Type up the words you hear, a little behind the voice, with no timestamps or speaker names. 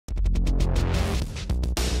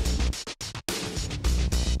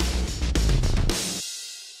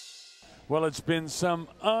Well, it's been some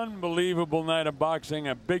unbelievable night of boxing,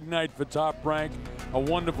 a big night for Top Rank, a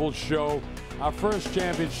wonderful show. Our first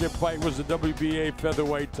championship fight was the WBA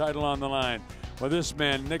featherweight title on the line. Well, this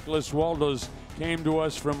man, Nicholas Walters, came to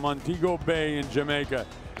us from Montego Bay in Jamaica,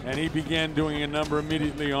 and he began doing a number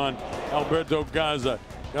immediately on Alberto Garza.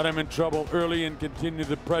 Got him in trouble early and continued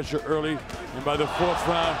the pressure early, and by the fourth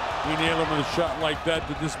round, he nailed him with a shot like that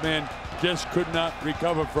this man just could not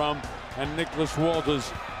recover from. And Nicholas Walters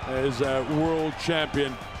is a world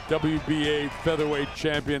champion, WBA featherweight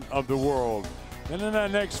champion of the world. And in our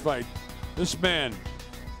next fight, this man,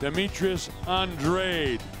 Demetrius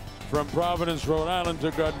Andrade from Providence, Rhode Island,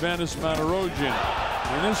 took on Vanis Martirosyan.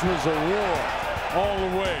 And this was a war all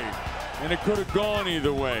the way, and it could have gone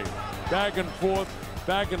either way. Back and forth,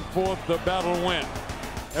 the battle went.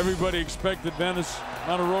 Everybody expected Vanis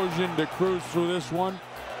Martirosyan to cruise through this one,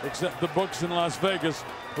 except the books in Las Vegas,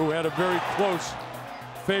 who had a very close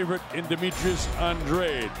favorite in Demetrius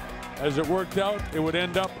Andrade. As it worked out, it would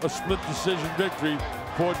end up a split decision victory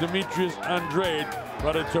for Demetrius Andrade,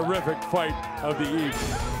 but a terrific fight of the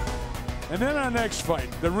evening. And then our next fight,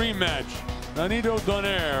 the rematch, Nonito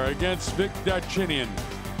Donaire against Vic Darchinyan.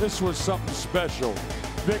 This was something special.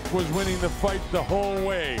 Vic was winning the fight the whole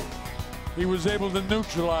way. He was able to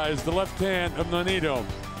neutralize the left hand of Nonito,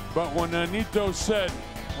 but when Nonito said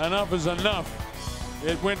enough is enough,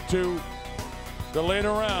 it went to the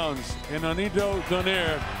later rounds, and Nonito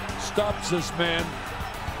Donaire stops this man.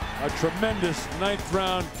 A tremendous ninth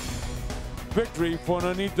round victory for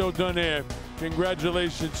Nonito Donaire.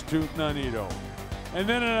 Congratulations to Nonito. And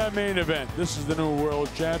then in our main event, this is the new world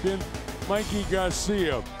champion, Mikey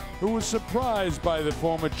Garcia, who was surprised by the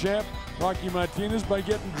former champ, Rocky Martinez, by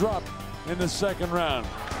getting dropped in the second round.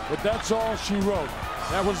 But that's all she wrote.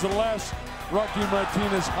 That was the last Rocky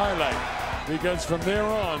Martinez highlight, because from there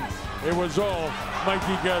on, it was all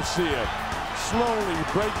Mikey Garcia, slowly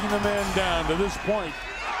breaking the man down to this point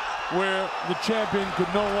where the champion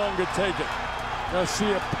could no longer take it.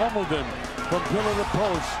 Garcia pummeled him from pillar to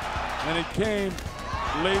post, and it came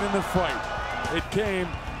late in the fight. It came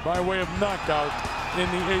by way of knockout in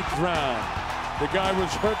the 8th round. The guy was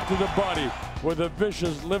hurt to the body with a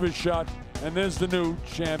vicious liver shot, and there's the new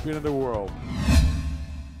champion of the world.